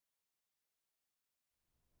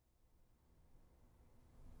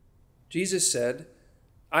Jesus said,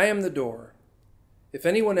 "I am the door. If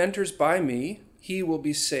anyone enters by me, he will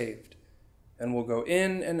be saved, and will go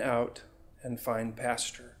in and out and find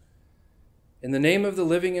pasture." In the name of the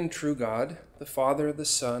living and true God, the Father, the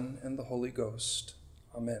Son, and the Holy Ghost.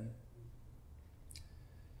 Amen.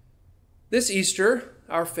 This Easter,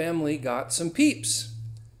 our family got some Peeps.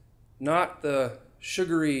 Not the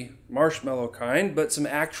sugary marshmallow kind, but some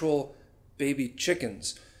actual baby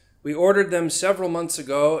chickens. We ordered them several months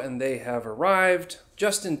ago, and they have arrived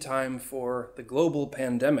just in time for the global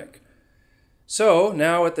pandemic. So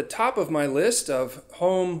now at the top of my list of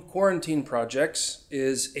home quarantine projects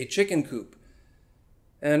is a chicken coop.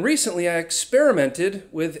 And recently I experimented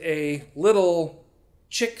with a little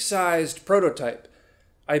chick-sized prototype.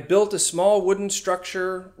 I built a small wooden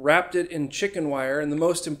structure, wrapped it in chicken wire, and the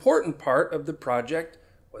most important part of the project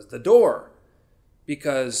was the door.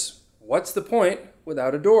 Because what's the point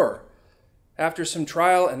without a door? After some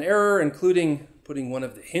trial and error, including putting one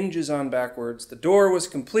of the hinges on backwards, the door was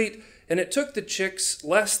complete, and it took the chicks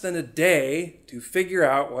less than a day to figure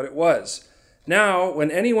out what it was. Now,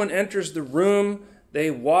 when anyone enters the room,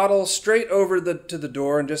 they waddle straight over to the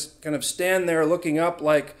door and just kind of stand there looking up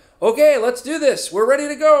like, "Okay, let's do this. We're ready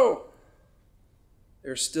to go."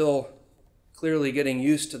 They're still clearly getting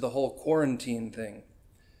used to the whole quarantine thing.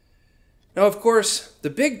 Now, of course, the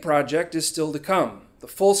big project is still to come, the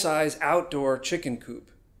full-size outdoor chicken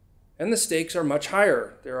coop. And the stakes are much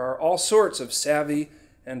higher. There are all sorts of savvy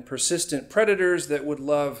and persistent predators that would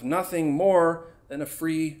love nothing more than a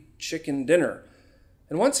free chicken dinner.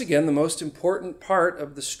 And once again, the most important part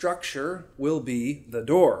of the structure will be the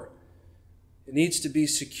door. It needs to be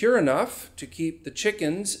secure enough to keep the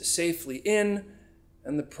chickens safely in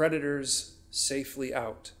and the predators safely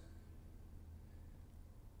out.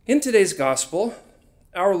 In today's gospel,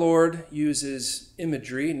 our Lord uses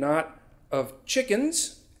imagery not of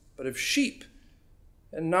chickens, but of sheep,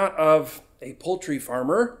 and not of a poultry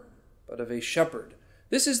farmer, but of a shepherd.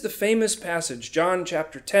 This is the famous passage, John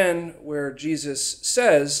chapter 10, where Jesus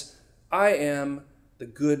says, "I am the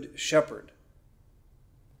good shepherd."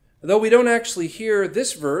 Though we don't actually hear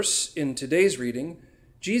this verse in today's reading,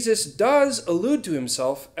 Jesus does allude to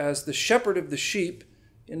himself as the shepherd of the sheep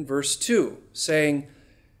in verse 2, saying,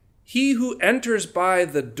 "He who enters by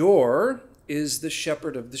the door is the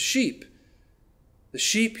shepherd of the sheep. The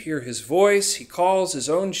sheep hear his voice. He calls his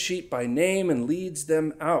own sheep by name and leads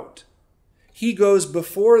them out. He goes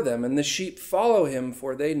before them, and the sheep follow him,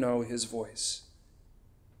 for they know his voice."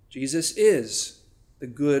 Jesus is the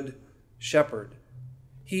good shepherd.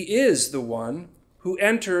 He is the one who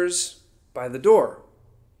enters by the door.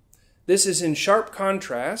 This is in sharp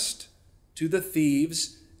contrast to the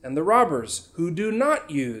thieves and the robbers who do not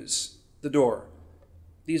use the door.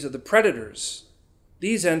 These are the predators.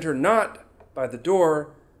 These enter not by the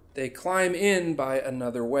door, they climb in by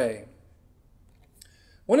another way.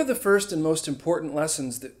 One of the first and most important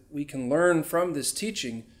lessons that we can learn from this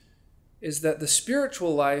teaching is that the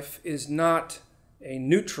spiritual life is not a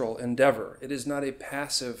neutral endeavor. It is not a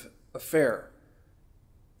passive affair.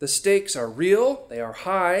 The stakes are real, they are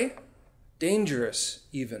high, dangerous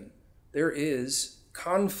even. There is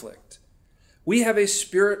conflict. We have a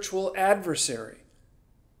spiritual adversary.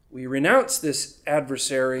 We renounce this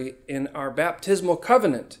adversary in our baptismal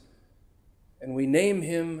covenant, and we name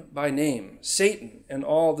him by name, Satan, and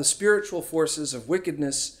all the spiritual forces of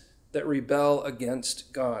wickedness that rebel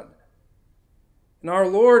against God. And our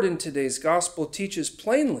Lord in today's gospel teaches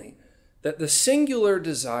plainly that the singular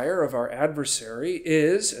desire of our adversary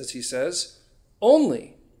is, as he says,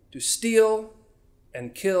 only to steal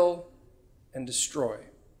and kill and destroy.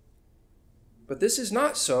 But this is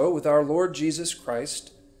not so with our Lord Jesus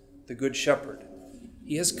Christ, the Good Shepherd.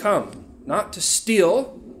 He has come not to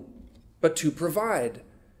steal, but to provide,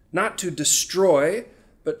 not to destroy,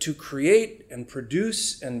 but to create and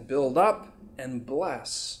produce and build up and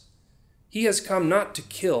bless. He has come not to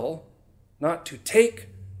kill, not to take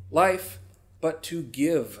life, but to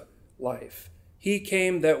give life. He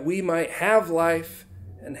came that we might have life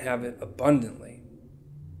and have it abundantly.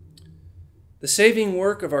 The saving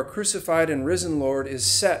work of our crucified and risen Lord is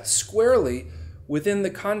set squarely within the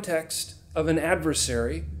context of an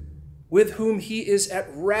adversary with whom he is at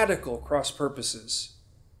radical cross purposes.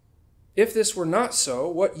 If this were not so,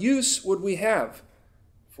 what use would we have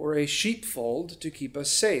for a sheepfold to keep us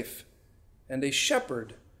safe and a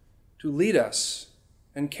shepherd to lead us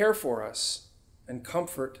and care for us and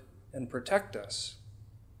comfort and protect us?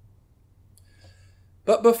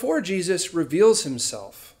 But before Jesus reveals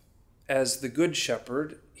himself as the Good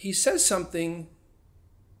Shepherd, he says something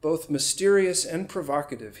both mysterious and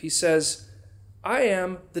provocative. He says, "I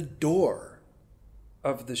am the door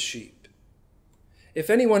of the sheep." If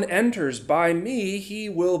anyone enters by me, he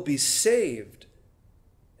will be saved,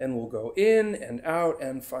 and will go in and out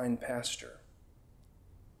and find pasture.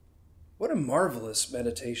 What a marvelous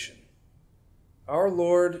meditation. Our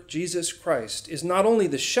Lord Jesus Christ is not only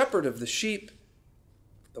the shepherd of the sheep,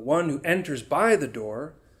 the one who enters by the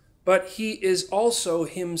door, but he is also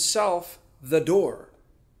himself the door,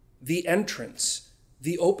 the entrance,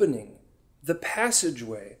 the opening, the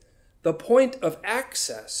passageway, the point of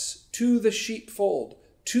access to the sheepfold,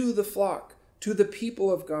 to the flock, to the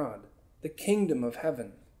people of God, the kingdom of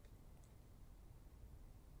heaven.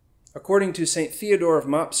 According to St. Theodore of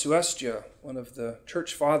Mopsuestia, one of the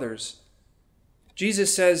church fathers,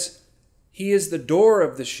 Jesus says he is the door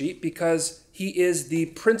of the sheep because he is the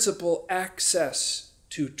principal access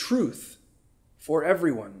to truth for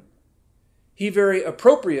everyone. He very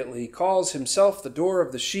appropriately calls himself the door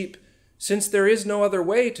of the sheep, since there is no other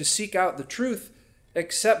way to seek out the truth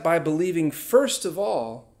except by believing first of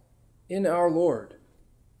all in our Lord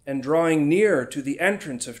and drawing near to the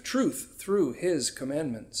entrance of truth through his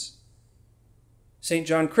commandments. St.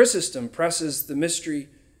 John Chrysostom presses the mystery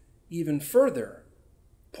even further,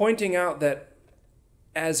 pointing out that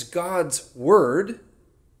as God's word,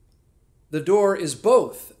 the door is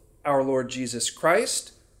both our Lord Jesus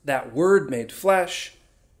Christ, that word made flesh,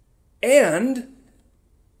 and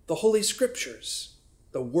the Holy Scriptures,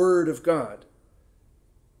 the Word of God.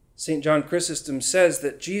 St. John Chrysostom says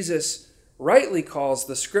that Jesus rightly calls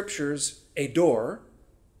the Scriptures a door,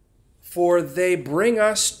 for they bring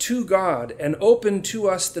us to God and open to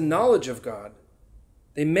us the knowledge of God.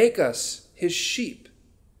 They make us his sheep.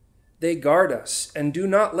 They guard us and do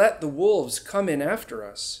not let the wolves come in after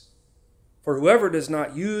us. For whoever does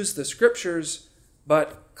not use the Scriptures,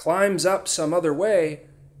 but climbs up some other way,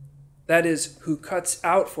 that is, who cuts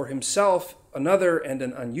out for himself another and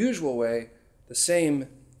an unusual way, the same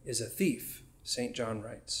is a thief, St. John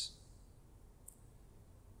writes.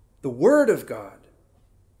 The Word of God,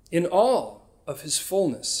 in all of his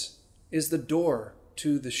fullness, is the door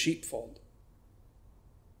to the sheepfold.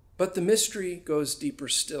 But the mystery goes deeper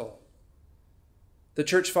still. The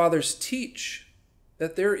Church Fathers teach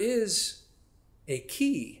that there is a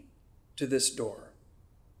key to this door.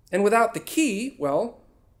 And without the key, well,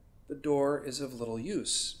 the door is of little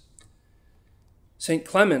use. St.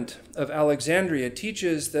 Clement of Alexandria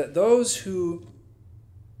teaches that those who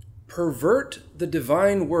pervert the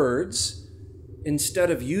divine words instead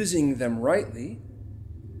of using them rightly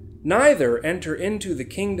neither enter into the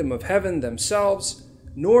kingdom of heaven themselves,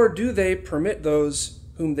 nor do they permit those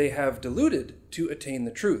whom they have deluded to attain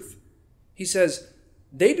the truth. He says,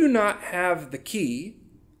 they do not have the key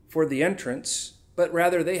for the entrance, but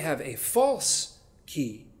rather they have a false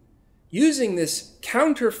key. Using this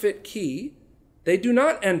counterfeit key, they do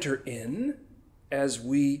not enter in as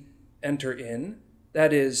we enter in,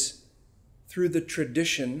 that is, through the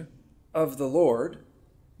tradition of the Lord,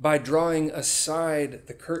 by drawing aside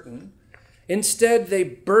the curtain. Instead, they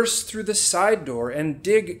burst through the side door and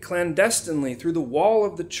dig clandestinely through the wall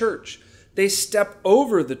of the church. They step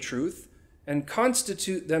over the truth and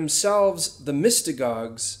constitute themselves the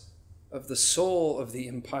mystagogues of the soul of the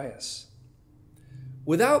impious.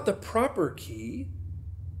 Without the proper key,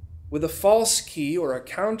 with a false key or a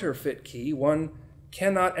counterfeit key, one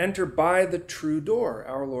cannot enter by the true door,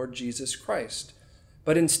 our Lord Jesus Christ.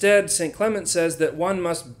 But instead, St. Clement says that one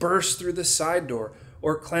must burst through the side door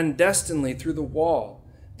or clandestinely through the wall.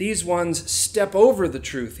 These ones step over the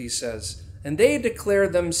truth, he says, and they declare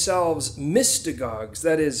themselves mystagogues,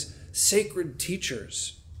 that is, sacred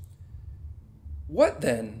teachers. What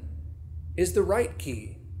then is the right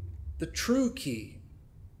key, the true key,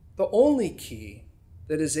 the only key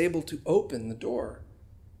that is able to open the door?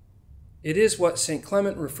 It is what St.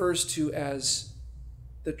 Clement refers to as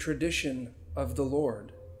the tradition of the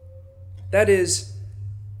Lord. That is,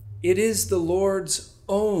 it is the Lord's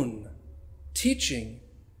own teaching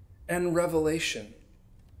and revelation,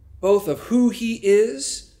 both of who he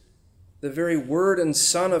is, the very Word and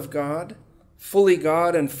Son of God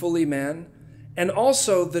and fully man, and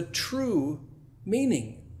also the true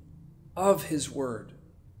meaning of his word.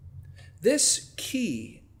 This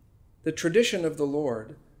key, the tradition of the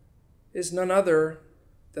Lord, is none other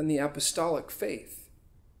than the apostolic faith,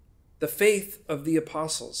 the faith of the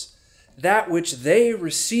apostles, that which they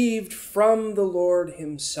received from the Lord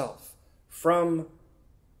himself, from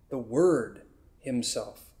the Word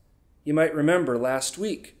himself. You might remember last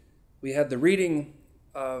week we had the reading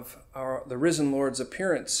of the risen Lord's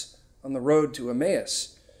appearance on the road to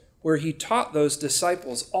Emmaus, where he taught those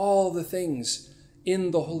disciples all the things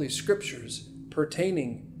in the Holy Scriptures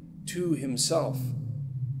pertaining to himself.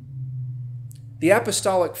 The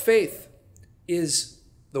apostolic faith is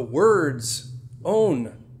the Word's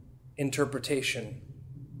own interpretation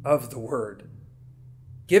of the Word,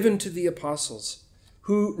 given to the apostles,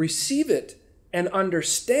 who receive it and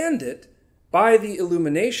understand it by the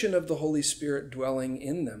illumination of the Holy Spirit dwelling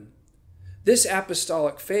in them. This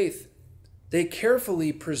apostolic faith they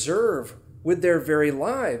carefully preserve with their very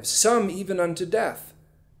lives, some even unto death,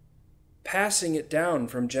 passing it down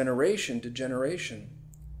from generation to generation.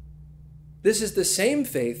 This is the same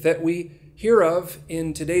faith that we hear of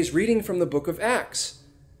in today's reading from the book of Acts.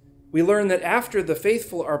 We learn that after the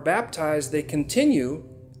faithful are baptized, they continue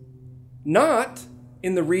not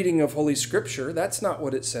in the reading of Holy Scripture, that's not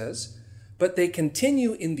what it says, but they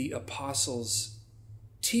continue in the apostles'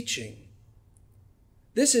 teaching.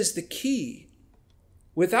 This is the key,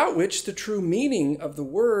 without which the true meaning of the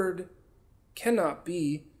word cannot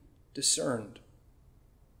be discerned.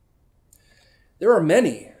 There are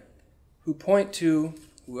many who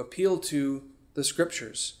appeal to the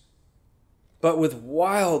Scriptures, but with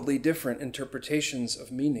wildly different interpretations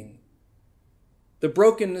of meaning. The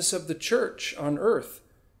brokenness of the church on earth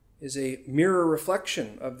is a mirror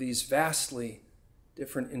reflection of these vastly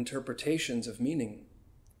different interpretations of meaning.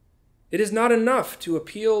 It is not enough to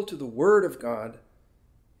appeal to the Word of God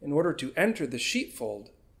in order to enter the sheepfold.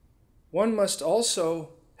 One must also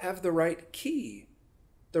have the right key,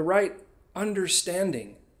 the right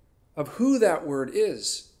understanding of who that word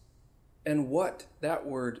is and what that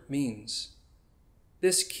word means.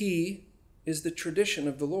 This key is the tradition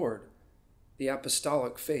of the Lord, the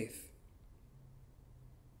apostolic faith.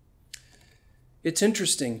 It's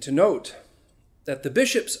interesting to note that the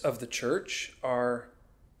bishops of the church are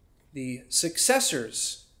the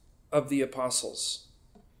successors of the apostles.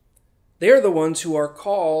 They are the ones who are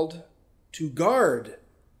called to guard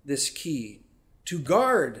this key, to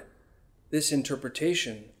guard this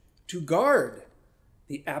interpretation, to guard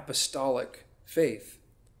the apostolic faith.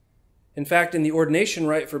 In fact, in the ordination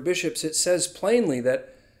rite for bishops, it says plainly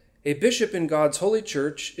that a bishop in God's holy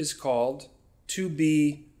church is called to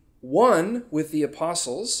be one with the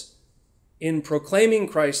apostles in proclaiming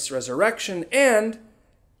Christ's resurrection and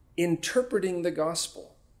interpreting the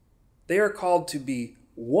gospel. They are called to be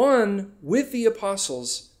one with the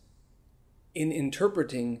apostles in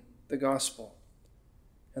interpreting the gospel.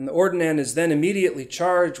 And the ordinand is then immediately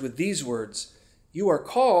charged with these words: you are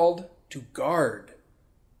called to guard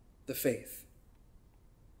the faith.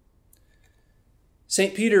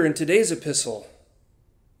 St. Peter in today's epistle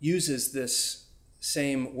uses this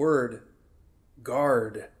same word,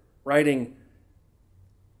 guard, writing,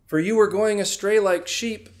 "For you were going astray like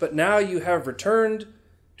sheep, but now you have returned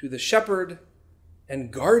to the shepherd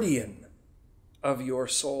and guardian of your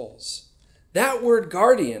souls." That word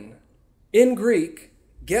guardian in Greek,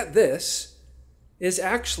 get this, is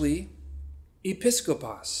actually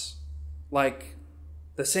episkopos, like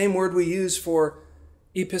the same word we use for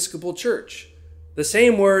Episcopal Church, the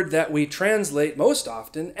same word that we translate most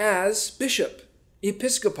often as bishop,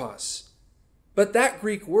 episkopos. But that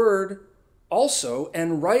Greek word also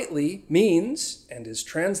and rightly means and is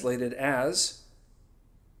translated as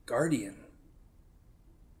guardian.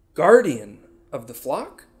 Guardian of the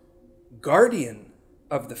flock, guardian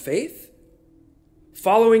of the faith,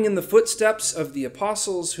 following in the footsteps of the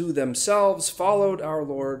apostles who themselves followed our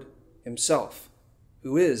Lord himself,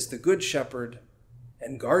 who is the good shepherd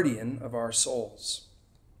and guardian of our souls.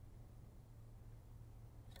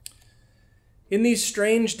 In these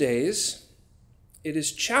strange days, it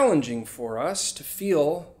is challenging for us to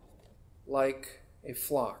feel like a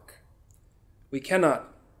flock. We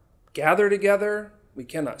cannot gather together, we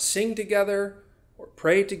cannot sing together, or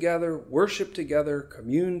pray together, worship together,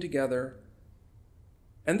 commune together.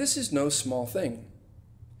 And this is no small thing.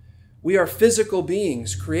 We are physical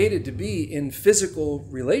beings created to be in physical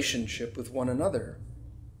relationship with one another.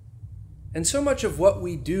 And so much of what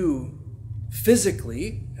we do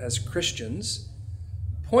physically as Christians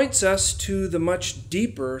points us to the much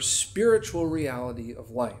deeper spiritual reality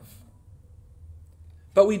of life.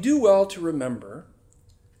 But we do well to remember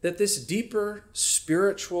that this deeper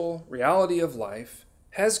spiritual reality of life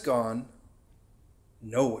has gone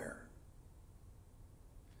nowhere.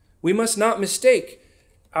 We must not mistake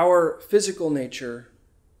our physical nature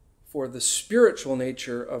for the spiritual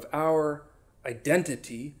nature of our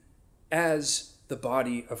identity as the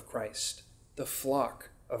body of Christ, the flock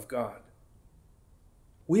of God.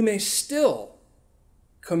 We may still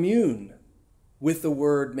commune with the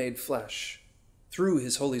Word made flesh through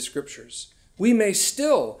His Holy Scriptures. We may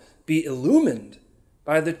still be illumined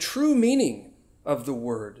by the true meaning of the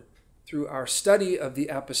Word through our study of the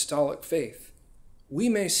apostolic faith. We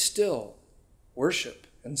may still worship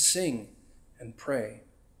and sing and pray.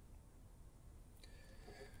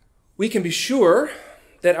 We can be sure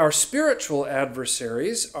that our spiritual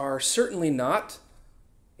adversaries are certainly not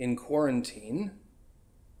in quarantine.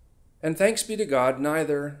 And thanks be to God,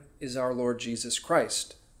 neither is our Lord Jesus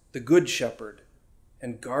Christ, the Good Shepherd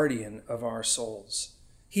and guardian of our souls.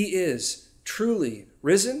 He is truly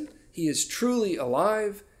risen. He is truly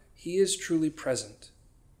alive. He is truly present.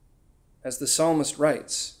 As the psalmist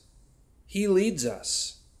writes, he leads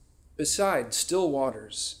us beside still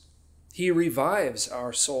waters. He revives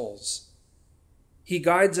our souls. He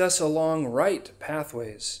guides us along right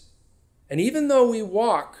pathways. And even though we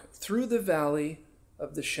walk through the valley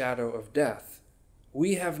of the shadow of death,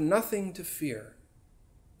 we have nothing to fear,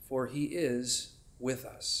 for he is with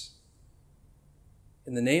us.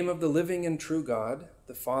 In the name of the living and true God,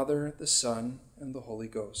 the Father, the Son, and the Holy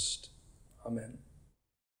Ghost. Amen.